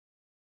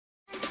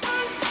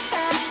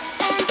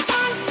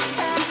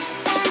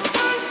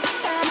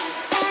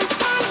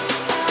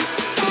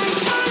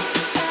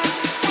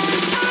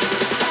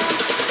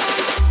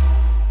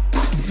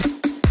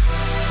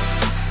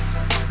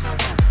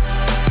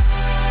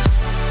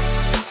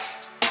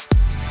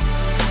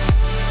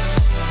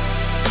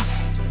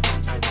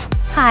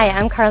Hi,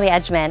 I'm Carly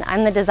Edgman.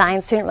 I'm the Design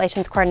Student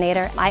Relations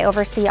Coordinator. I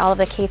oversee all of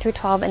the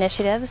K-12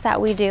 initiatives that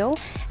we do,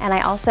 and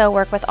I also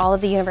work with all of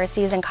the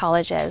universities and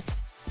colleges.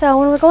 So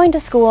when we're going to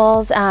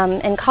schools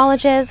and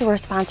colleges, we're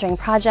sponsoring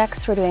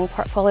projects, we're doing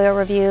portfolio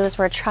reviews,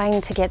 we're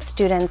trying to get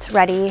students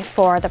ready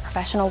for the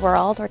professional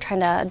world. We're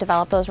trying to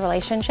develop those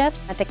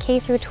relationships. At the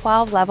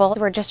K-12 level,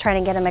 we're just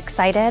trying to get them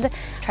excited,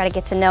 try to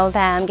get to know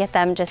them, get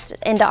them just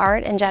into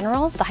art in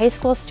general. The high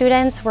school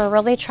students, we're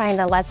really trying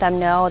to let them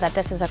know that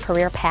this is a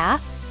career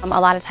path. A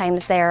lot of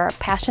times they're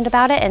passionate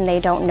about it and they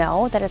don't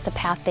know that it's a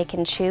path they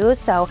can choose,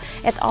 so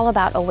it's all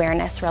about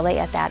awareness really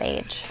at that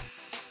age.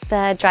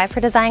 The Drive for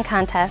Design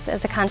contest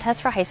is a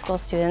contest for high school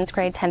students,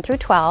 grade 10 through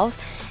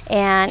 12,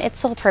 and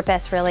its sole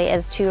purpose really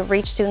is to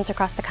reach students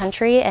across the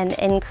country and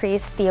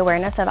increase the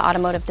awareness of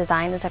automotive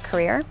design as a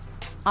career.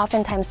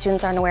 Oftentimes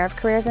students aren't aware of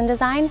careers in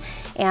design,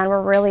 and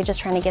we're really just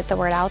trying to get the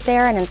word out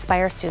there and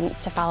inspire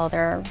students to follow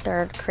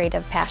their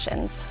creative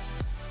passions.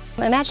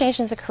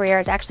 Imagination as a Career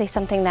is actually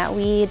something that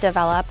we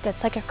developed.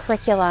 It's like a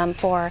curriculum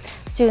for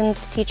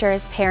students,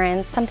 teachers,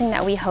 parents, something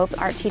that we hope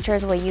art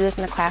teachers will use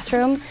in the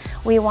classroom.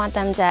 We want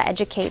them to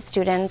educate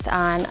students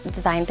on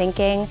design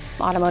thinking,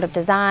 automotive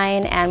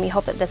design, and we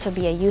hope that this would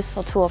be a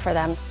useful tool for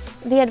them.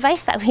 The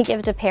advice that we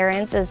give to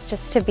parents is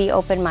just to be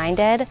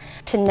open-minded,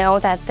 to know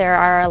that there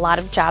are a lot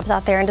of jobs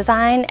out there in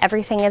design.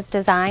 Everything is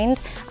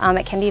designed.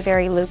 It can be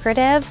very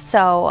lucrative,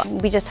 so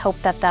we just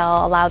hope that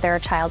they'll allow their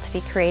child to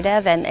be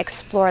creative and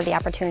explore the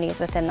opportunities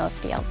within those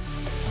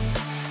fields.